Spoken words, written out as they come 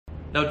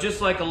Now,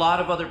 just like a lot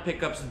of other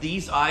pickups,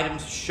 these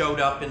items showed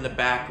up in the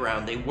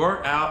background. They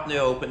weren't out in the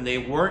open. They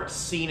weren't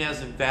seen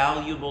as a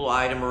valuable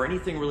item or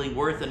anything really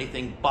worth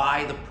anything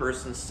by the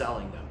person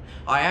selling them.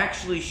 I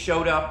actually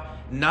showed up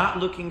not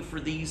looking for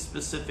these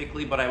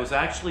specifically, but I was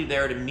actually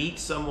there to meet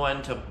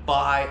someone to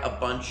buy a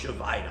bunch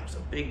of items, a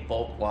big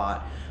bulk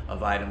lot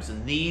of items,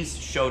 and these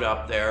showed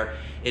up there.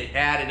 It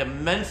added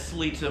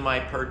immensely to my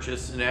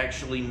purchase and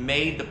actually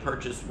made the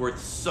purchase worth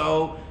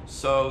so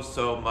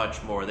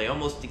much more. They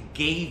almost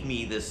gave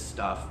me this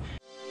stuff.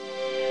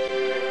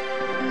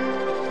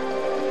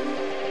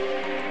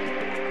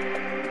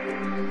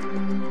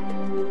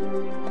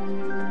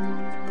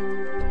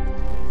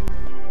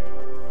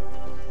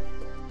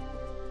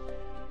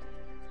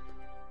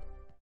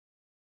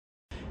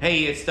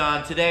 Hey, it's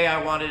Don. Today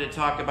I wanted to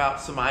talk about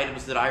some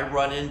items that I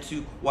run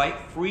into quite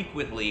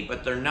frequently,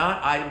 but they're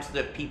not items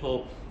that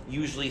people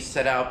usually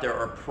set out there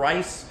or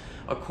price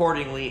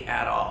accordingly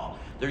at all.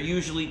 They're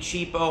usually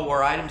cheapo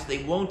or items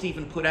they won't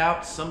even put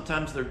out.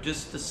 Sometimes they're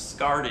just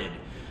discarded.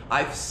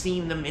 I've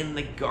seen them in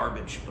the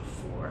garbage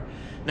before.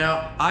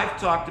 Now, I've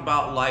talked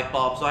about light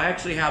bulbs. I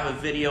actually have a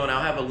video, and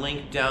I'll have a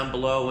link down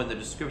below in the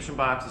description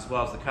box as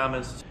well as the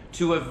comments,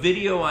 to a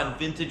video on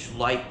vintage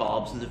light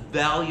bulbs and the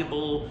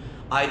valuable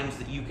items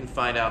that you can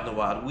find out in the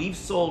wild. We've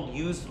sold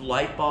used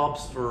light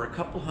bulbs for a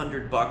couple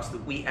 $100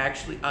 that we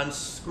actually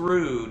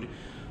unscrewed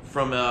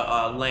from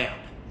a lamp.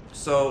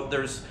 So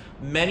there's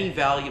many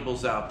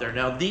valuables out there.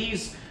 Now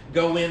these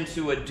go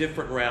into a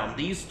different realm.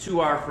 These two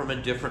are from a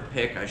different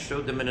pick. I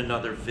showed them in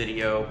another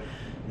video.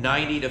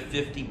 90 to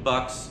 50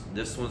 bucks.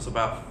 This one's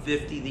about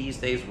 50 these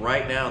days.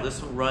 Right now,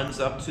 this one runs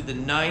up to the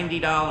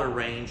 $90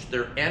 range.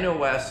 They're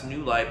NOS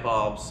new light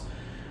bulbs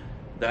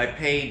that I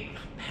paid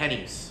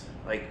pennies,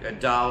 like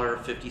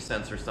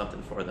 $1.50 or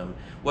something for them.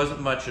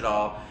 Wasn't much at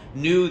all.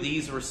 New,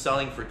 these were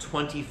selling for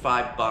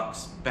 25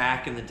 bucks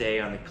back in the day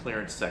on the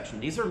clearance section.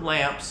 These are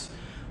lamps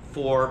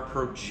for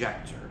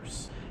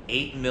projectors,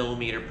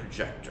 8mm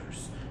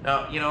projectors.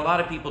 Now, you know, a lot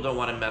of people don't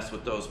want to mess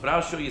with those, but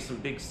I'll show you some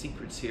big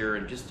secrets here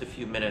in just a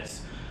few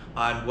minutes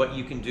on what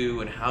you can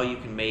do and how you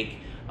can make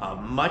a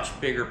much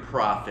bigger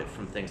profit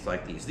from things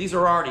like these. These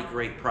are already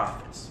great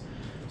profits.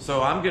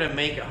 So I'm gonna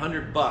make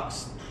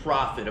 $100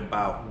 profit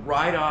about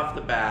right off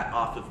the bat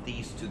off of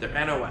these two. They're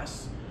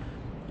NOS.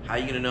 How are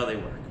you gonna know they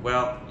work?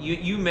 Well,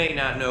 you may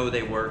not know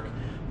they work,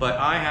 but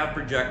I have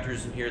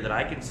projectors in here that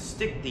I can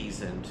stick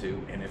these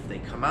into, and if they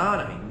come on,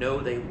 I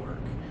know they work.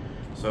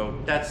 So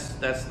that's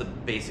the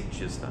basic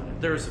gist on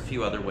it. There's a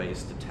few other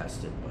ways to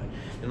test it, but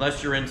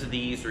unless you're into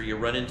these or you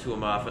run into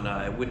them often,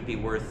 it wouldn't be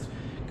worth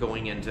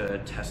going into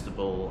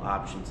testable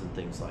options and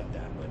things like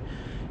that. But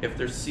if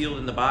they're sealed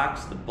in the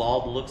box, the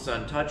bulb looks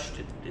untouched,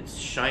 it's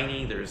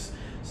shiny, there's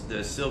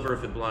the silver,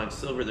 if it belongs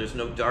silver, there's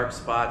no dark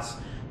spots,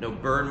 no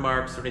burn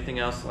marks or anything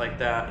else like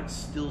that. It's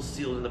still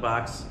sealed in the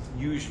box.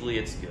 Usually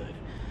it's good.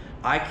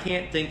 I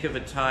can't think of a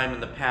time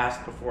in the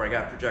past before I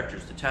got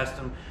projectors to test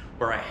them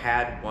where I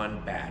had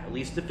one bad. At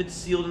least if it's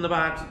sealed in the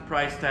box with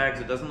price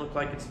tags, it doesn't look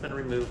like it's been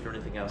removed or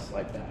anything else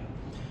like that.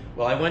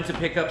 Well, I went to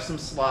pick up some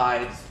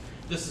slides.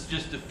 This is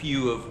just a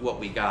few of what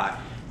we got.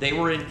 They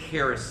were in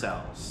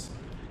carousels.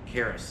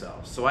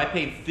 So I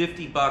paid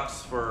 50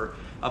 bucks for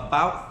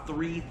about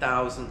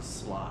 3,000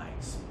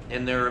 slides.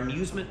 And they're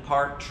amusement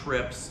park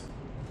trips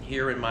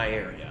here in my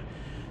area.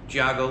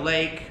 Geauga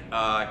Lake,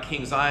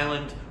 Kings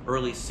Island,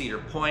 Early Cedar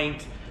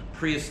Point,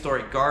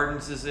 Prehistoric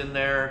Gardens is in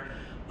there,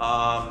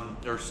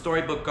 or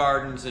Storybook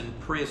Gardens and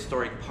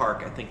Prehistoric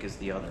Park, I think is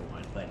the other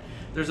one. But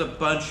there's a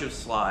bunch of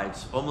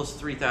slides, almost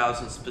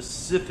 3,000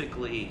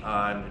 specifically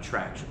on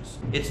attractions.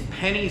 It's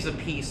pennies a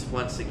piece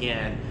once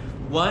again.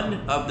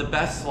 One of the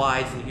best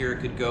slides in here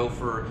could go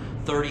for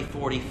 30,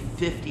 40,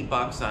 50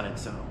 bucks on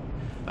its own.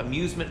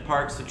 Amusement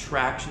parks,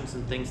 attractions,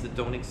 and things that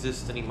don't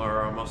exist anymore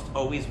are almost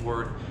always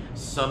worth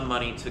some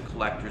money to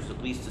collectors,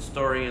 at least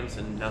historians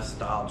and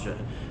nostalgia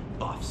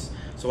buffs.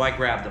 So I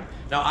grabbed them.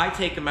 Now I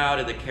take them out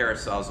of the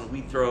carousels and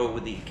we throw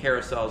the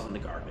carousels in the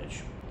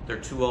garbage. They're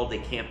too old, they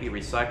can't be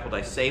recycled.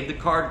 I save the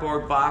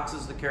cardboard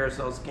boxes the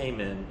carousels came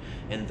in,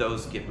 and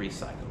those get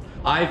recycled.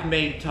 I've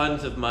made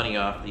tons of money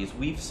off these.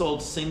 We've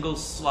sold single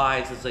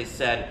slides, as I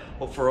said,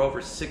 for over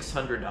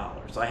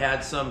 $600. I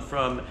had some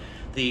from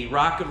the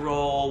Rock and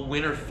Roll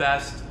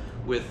Winterfest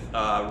with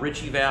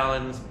Richie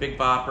Valens, Big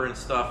Bopper and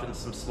stuff, and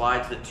some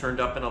slides that turned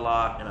up in a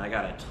lot, and I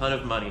got a ton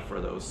of money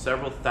for those,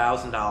 several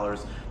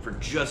 $1,000s for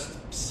just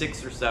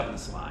 6 or 7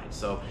 slides.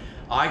 So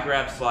I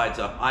grabbed slides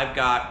up. I've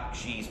got,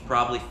 geez,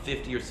 probably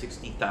 50 or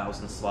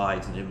 60,000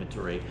 slides in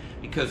inventory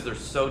because they're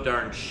so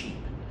darn cheap.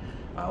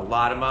 I'll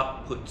lot them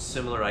up, put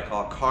similar, like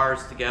all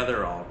cars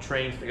together, all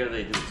trains together,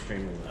 they do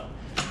extremely well.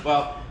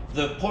 Well,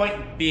 the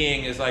point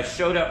being is I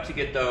showed up to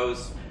get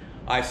those.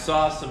 I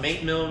saw some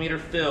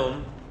 8mm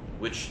film,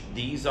 which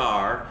these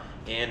are,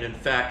 and in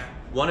fact,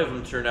 one of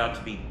them turned out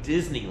to be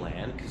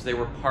Disneyland because they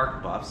were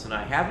park buffs, and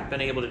I haven't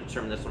been able to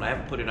determine this one. I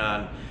haven't put it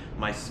on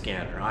my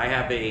scanner. I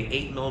have a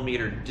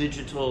 8mm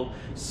digital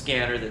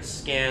scanner that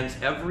scans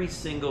every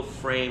single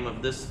frame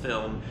of this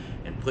film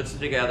and puts it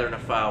together in a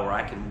file where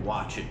I can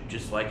watch it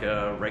just like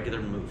a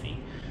regular movie.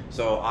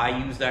 So I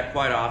use that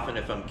quite often.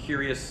 If I'm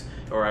curious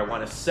or I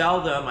want to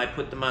sell them, I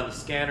put them on the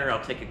scanner.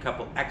 I'll take a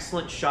couple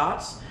excellent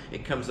shots.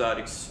 It comes out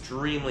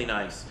extremely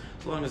nice.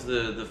 As long as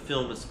the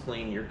film is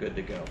clean, you're good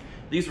to go.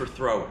 These were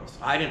throw-ins.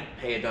 I didn't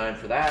pay a dime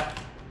for that.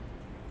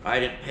 I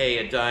didn't pay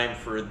a dime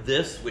for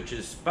this, which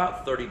is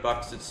about 30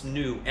 bucks. It's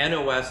new,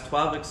 NOS,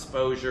 12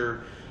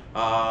 exposure,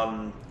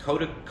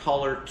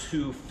 Kodacolor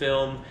 2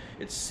 film.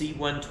 It's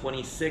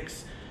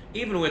C126.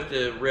 Even with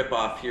the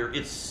rip-off here,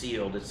 it's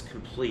sealed, it's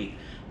complete.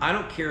 I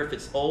don't care if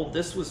it's old.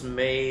 This was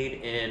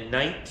made in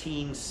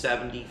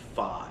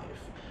 1975.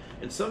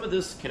 And some of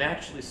this can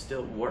actually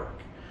still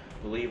work,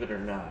 believe it or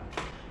not.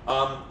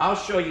 I'll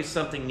show you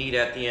something neat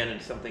at the end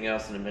and something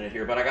else in a minute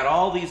here, but I got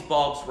all these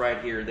bulbs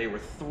right here. They were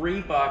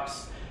 3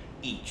 bucks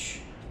each,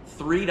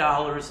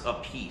 $3 a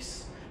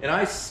piece. And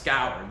I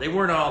scoured. They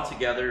weren't all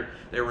together.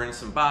 They were in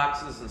some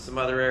boxes and some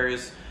other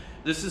areas.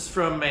 This is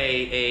from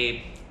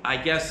I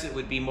guess it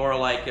would be more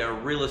like a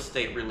real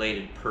estate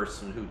related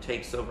person who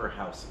takes over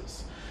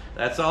houses.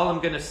 That's all I'm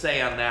going to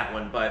say on that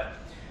one, but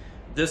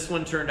this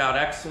one turned out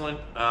excellent.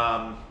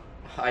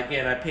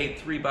 Again, I paid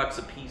 3 bucks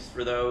a piece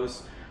for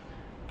those.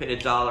 Paid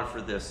 $1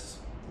 for this.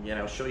 Yeah,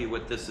 I'll show you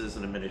what this is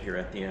in a minute here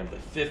at the end. But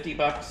 50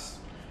 bucks,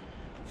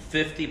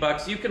 50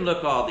 bucks. You can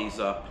look all these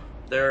up.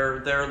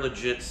 They're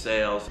legit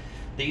sales.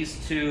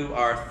 These two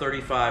are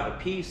 35 a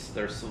piece.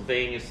 They're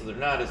Sylvania, so they're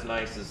not as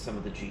nice as some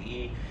of the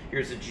GE.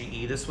 Here's a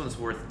GE. This one's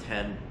worth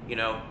 10. You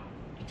know,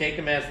 you take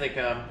them as they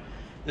come.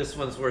 This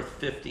one's worth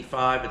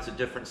 55. It's a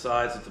different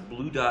size. It's a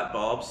blue dot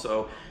bulb,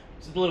 so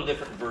it's a little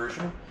different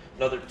version.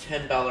 Another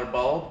 $10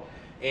 bulb.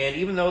 And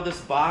even though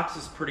this box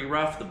is pretty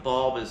rough, the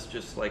bulb is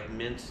just like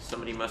mint.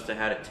 Somebody must have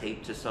had it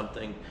taped to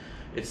something.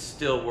 It's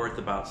still worth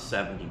about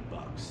 70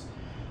 bucks.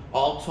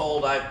 All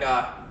told, I've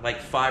got like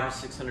 $500 or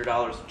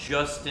 $600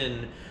 just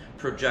in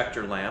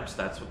projector lamps.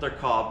 That's what they're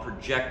called,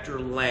 projector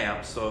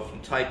lamps. So if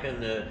you type in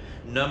the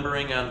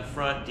numbering on the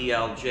front,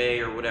 DLJ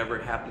or whatever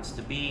it happens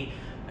to be,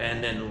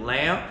 and then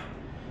lamp,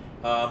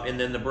 and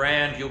then the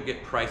brand, you'll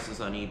get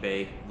prices on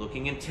eBay.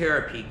 Looking in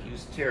Terapeak,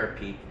 use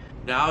Terapeak.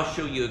 Now I'll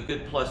show you a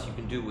good plus you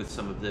can do with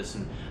some of this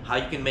and how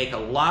you can make a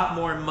lot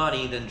more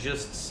money than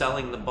just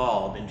selling the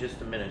bulb in just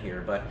a minute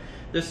here. But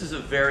this is a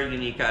very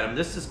unique item.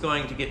 This is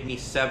going to get me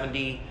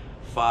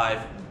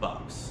 75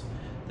 bucks.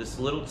 This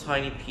little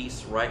tiny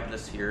piece right in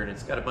this here, and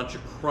it's got a bunch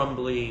of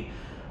crumbly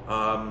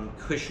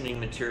cushioning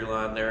material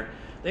on there.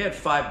 They had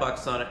 5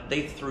 bucks on it.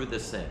 They threw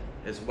this in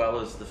as well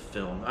as the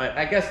film.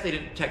 I guess they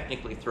didn't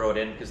technically throw it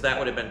in because that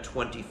would have been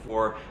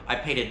 24. I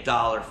paid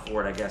 $1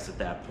 for it, I guess, at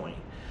that point.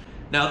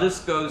 Now this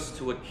goes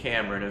to a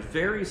camera, and a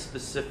very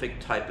specific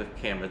type of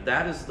camera.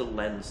 That is the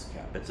lens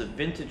cap. It's a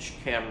vintage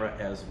camera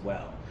as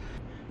well.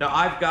 Now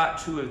I've got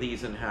 2 of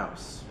these in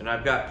house, and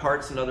I've got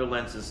parts and other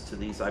lenses to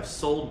these. I've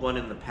sold one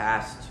in the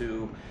past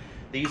too.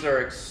 These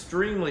are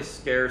extremely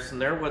scarce,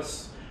 and they're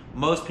what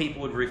most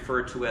people would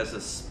refer to as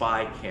a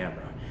spy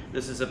camera.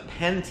 This is a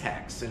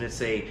Pentax, and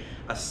it's a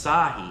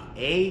Asahi,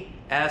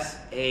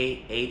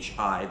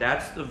 A-S-A-H-I.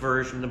 That's the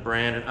version, the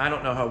brand, and I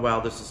don't know how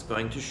well this is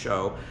going to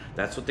show.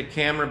 That's what the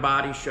camera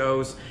body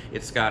shows.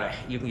 It's got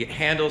you can get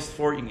handles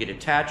for it, you can get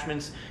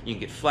attachments, you can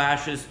get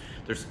flashes.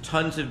 There's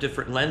tons of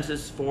different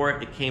lenses for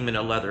it. It came in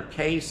a leather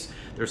case.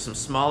 There's some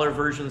smaller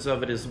versions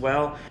of it as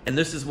well. And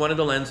this is one of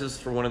the lenses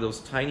for one of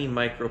those tiny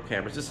micro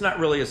cameras. It's not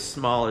really as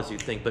small as you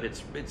think, but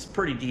it's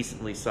pretty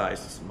decently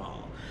sized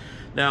small.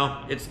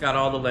 Now, it's got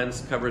all the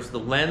lens covers. The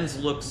lens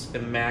looks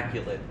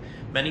immaculate.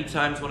 Many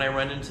times when I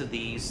run into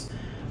these,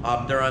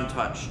 they're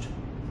untouched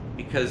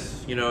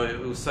because, you know, it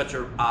was such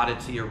an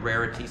oddity or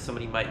rarity.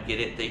 Somebody might get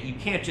it. You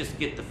can't just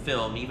get the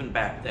film. Even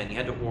back then, you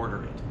had to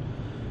order it.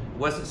 It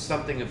wasn't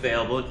something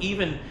available. And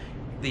even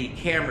the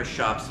camera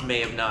shops may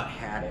have not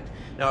had it.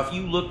 Now, if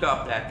you look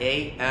up that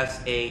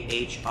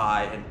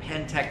A-S-A-H-I and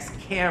Pentax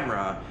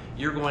camera,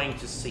 you're going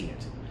to see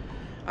it.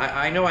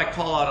 I know I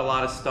call out a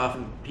lot of stuff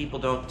and people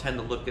don't tend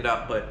to look it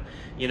up, but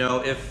you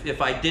know,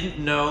 if I didn't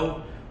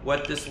know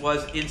what this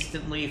was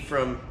instantly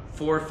from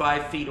 4 or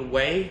 5 feet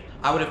away,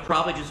 I would have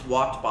probably just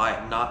walked by it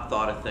and not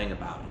thought a thing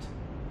about it.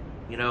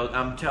 You know,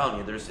 I'm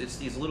telling you, it's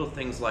these little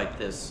things like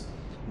this,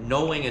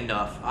 knowing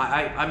enough.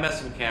 I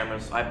mess with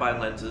cameras, I buy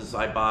lenses,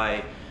 I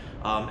buy,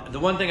 the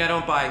one thing I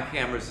don't buy in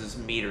cameras is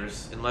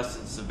meters, unless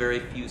it's a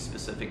very few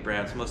specific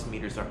brands. Most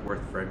meters aren't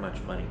worth very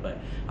much money, but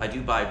I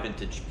do buy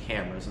vintage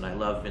cameras, and I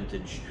love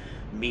vintage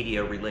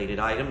media-related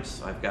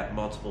items. I've got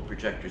multiple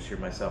projectors here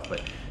myself,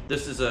 but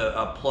this is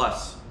a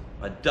plus.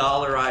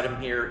 $1 item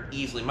here,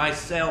 easily. My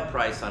sale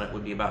price on it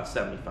would be about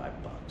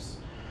 75 bucks.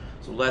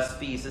 So less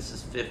fees, this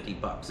is 50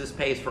 bucks. This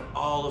pays for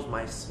all of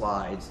my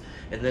slides,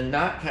 and then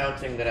not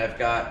counting that I've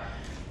got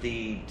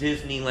the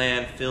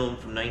Disneyland film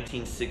from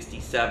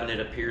 1967. It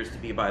appears to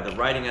be by the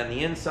writing on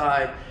the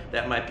inside.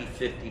 That might be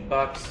 50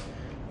 bucks,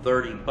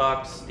 30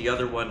 bucks. The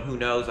other one, who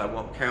knows, I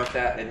won't count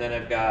that. And then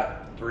I've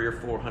got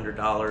 $300 or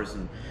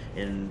 $400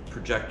 in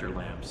projector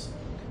lamps.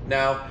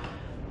 Now,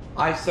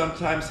 I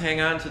sometimes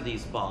hang on to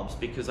these bulbs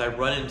because I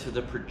run into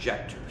the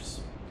projectors.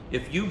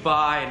 If you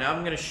buy, and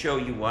I'm going to show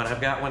you one, I've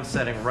got one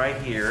setting right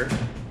here.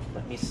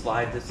 Let me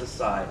slide this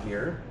aside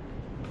here.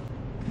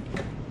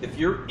 If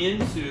you're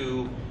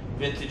into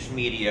vintage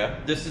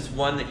media, this is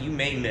one that you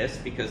may miss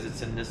because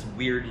it's in this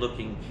weird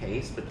looking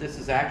case, but this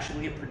is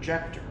actually a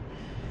projector.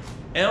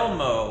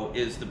 Elmo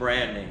is the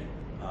brand name.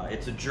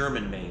 It's a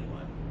German-made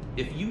one.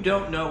 If you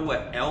don't know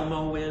what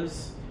Elmo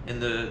is in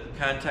the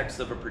context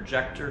of a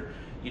projector,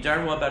 you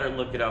darn well better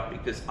look it up,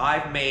 because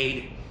I've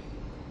made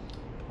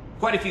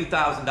quite a few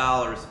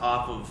 $1,000s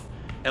off of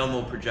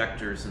Elmo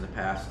projectors in the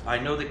past. I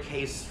know the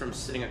case from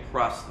sitting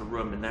across the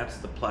room, and that's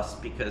the plus,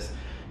 because,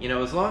 you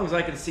know, as long as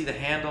I can see the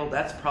handle,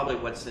 that's probably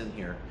what's in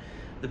here.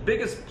 The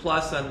biggest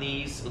plus on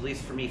these, at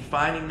least for me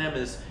finding them,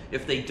 is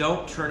if they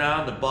don't turn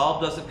on, the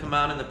bulb doesn't come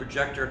on in the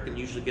projector, I can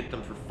usually get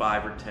them for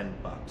 $5 or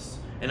 $10.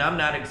 And I'm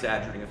not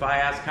exaggerating. If I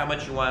ask how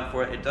much you want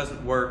for it, it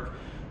doesn't work,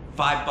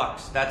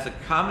 $5. That's a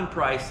common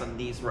price on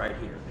these right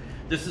here.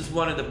 This is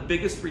one of the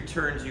biggest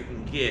returns you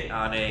can get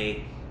on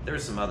a,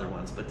 there's some other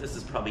ones, but this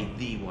is probably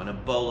the one. A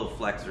Bolo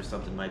Flex or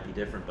something might be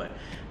different, but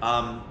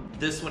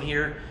this one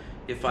here,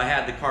 if I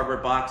had the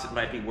cardboard box, it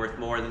might be worth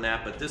more than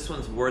that, but this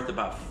one's worth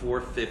about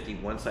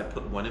 $4.50 once I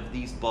put one of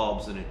these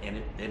bulbs in it,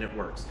 and it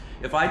works.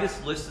 If I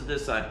just listed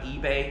this on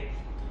eBay,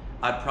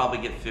 I'd probably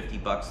get 50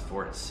 bucks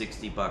for it,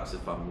 60 bucks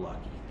if I'm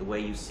lucky, the way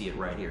you see it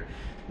right here.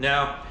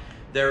 Now,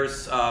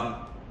 there's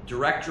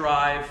direct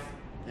drive.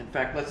 In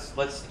fact,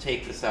 let's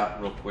take this out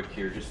real quick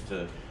here just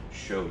to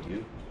show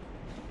you.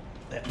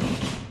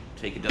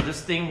 Take it down. This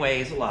thing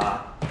weighs a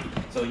lot,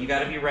 so you got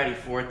to be ready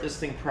for it. This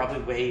thing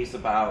probably weighs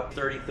about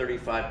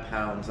 30-35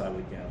 pounds, I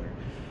would gather.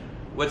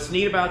 What's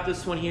neat about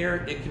this one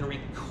here, it can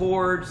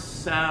record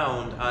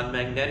sound on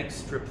magnetic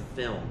strip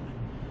film.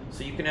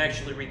 So you can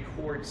actually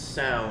record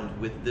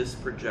sound with this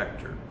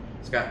projector.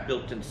 It's got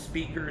built-in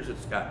speakers,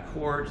 it's got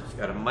cords, it's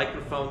got a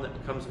microphone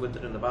that comes with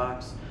it in the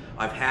box.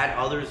 I've had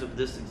others of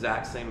this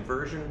exact same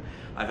version.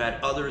 I've had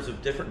others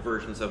of different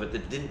versions of it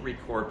that didn't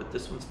record, but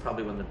this one's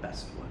probably one of the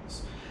best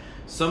ones.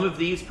 Some of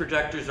these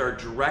projectors are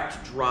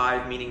direct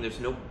drive, meaning there's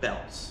no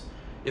belts.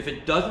 If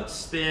it doesn't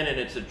spin and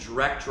it's a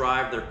direct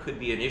drive, there could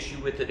be an issue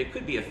with it. It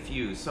could be a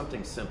fuse,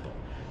 something simple.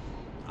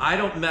 I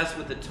don't mess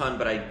with a ton,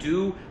 but I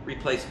do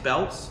replace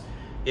belts.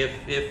 If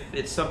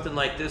it's something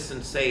like this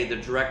and say the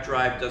direct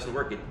drive doesn't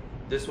work,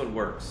 this one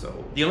works.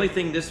 So the only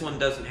thing this one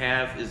doesn't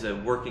have is a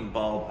working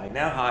bulb. I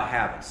now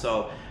have it.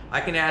 So I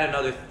can add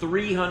another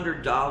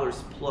 $300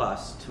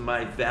 plus to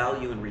my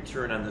value in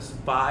return on this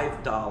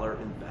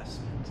 $5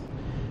 investment.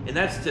 And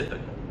that's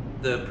typical.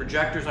 The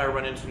projectors I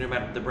run into, no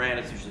matter the brand,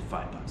 it's usually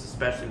 $5,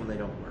 especially when they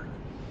don't work.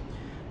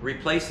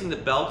 Replacing the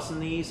belts in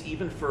these,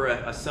 even for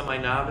a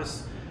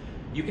semi-novice,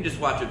 you can just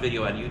watch a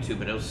video on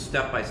YouTube and it'll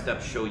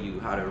step-by-step show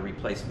you how to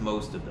replace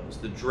most of those.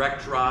 The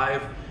direct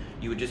drive,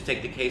 you would just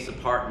take the case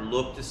apart and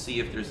look to see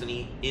if there's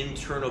any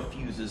internal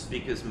fuses,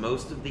 because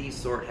most of these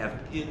sort have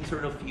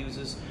internal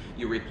fuses.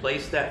 You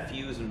replace that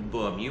fuse and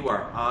boom, you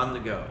are on the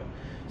go.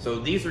 So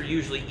these are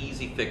usually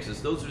easy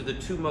fixes. Those are the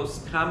two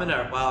most common,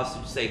 well, I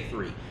should say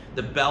three.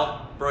 The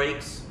belt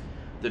breaks,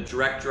 the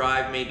direct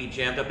drive may be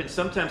jammed up, and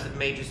sometimes it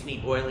may just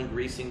need oiling,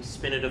 greasing.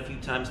 Spin it a few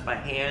times by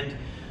hand,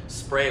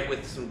 spray it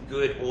with some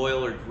good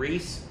oil or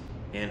grease,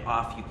 and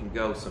off you can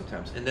go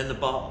sometimes. And then the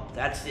bulb,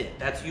 that's it.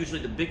 That's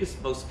usually the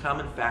biggest, most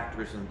common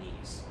factors in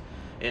these.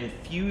 And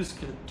fuse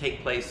can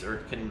take place or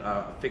can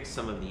fix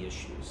some of the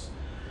issues.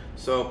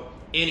 So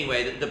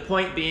anyway, the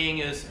point being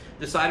is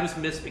this item's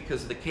missed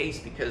because of the case,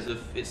 because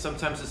of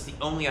sometimes it's the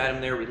only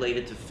item there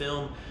related to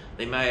film.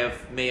 They may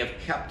have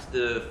kept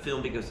the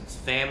film because it's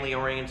family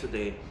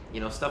oriented.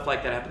 Stuff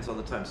like that happens all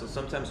the time. So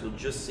sometimes you'll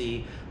just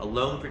see a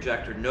lone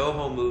projector, no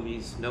home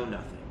movies, no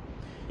nothing.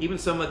 Even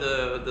some of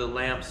the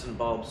lamps and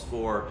bulbs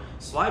for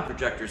slide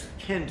projectors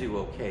can do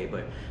okay,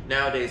 but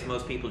nowadays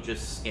most people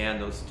just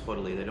scan those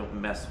totally. They don't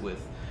mess with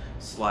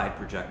slide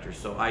projectors,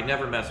 so I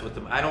never mess with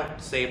them. I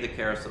don't save the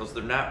carousels.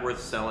 They're not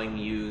worth selling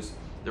used.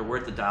 They're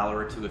worth $1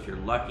 or $2 if you're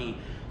lucky.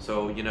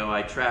 So,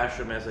 I trash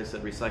them, as I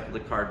said, recycle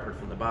the cardboard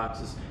from the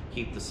boxes,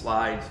 keep the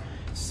slides,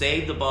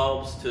 save the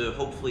bulbs to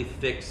hopefully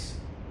fix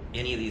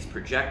any of these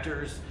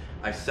projectors.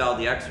 I sell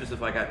the extras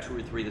if I got 2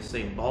 or 3 of the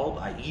same bulb.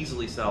 I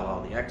easily sell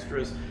all the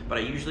extras, but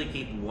I usually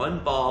keep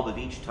one bulb of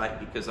each type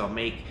because I'll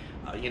make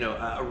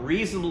a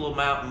reasonable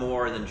amount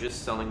more than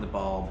just selling the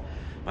bulb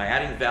by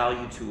adding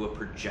value to a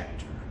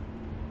projector.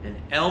 And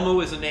Elmo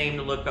is a name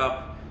to look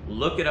up.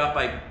 Look it up.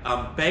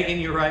 I'm begging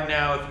you right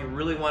now, if you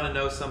really want to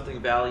know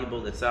something valuable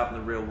that's out in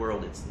the real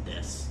world, it's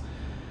this.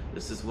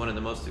 This is one of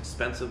the most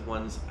expensive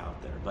ones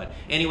out there. But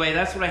anyway,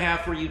 that's what I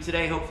have for you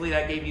today. Hopefully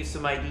that gave you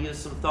some ideas,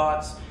 some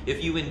thoughts.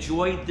 If you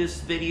enjoyed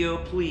this video,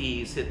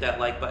 please hit that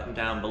like button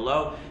down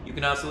below. You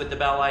can also hit the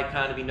bell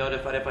icon to be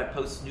notified if I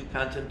post new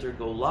content or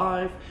go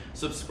live.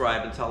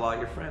 Subscribe and tell all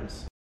your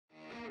friends.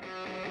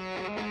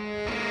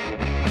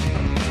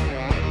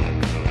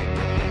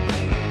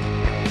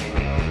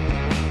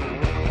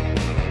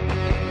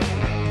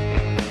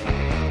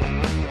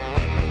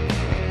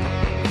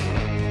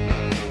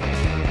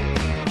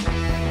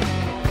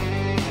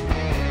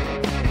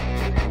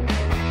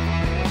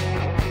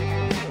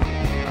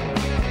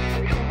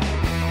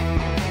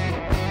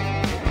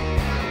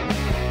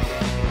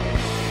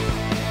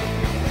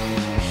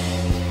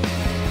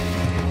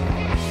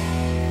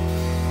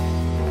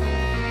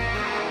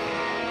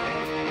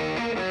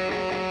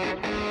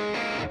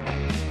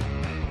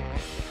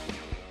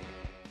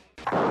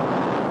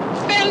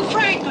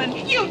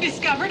 Franklin, you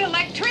discovered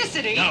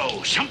electricity.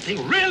 No,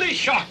 something really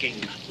shocking.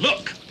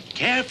 Look,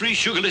 Carefree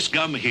sugarless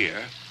gum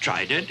here,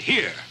 Trident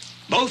here.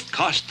 Both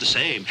cost the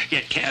same,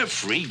 yet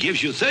Carefree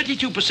gives you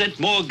 32%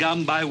 more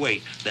gum by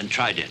weight than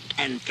Trident.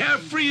 And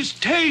Carefree's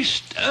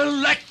taste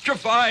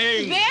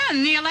electrifying.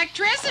 Then the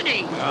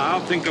electricity. I'll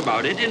think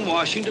about it in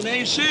Washington,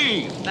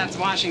 A.C. That's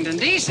Washington,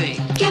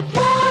 D.C. Get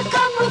more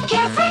gum with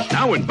Carefree.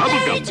 Now in bubble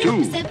gum,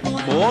 too.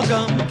 More More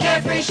gum.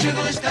 Carefree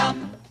sugarless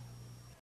gum.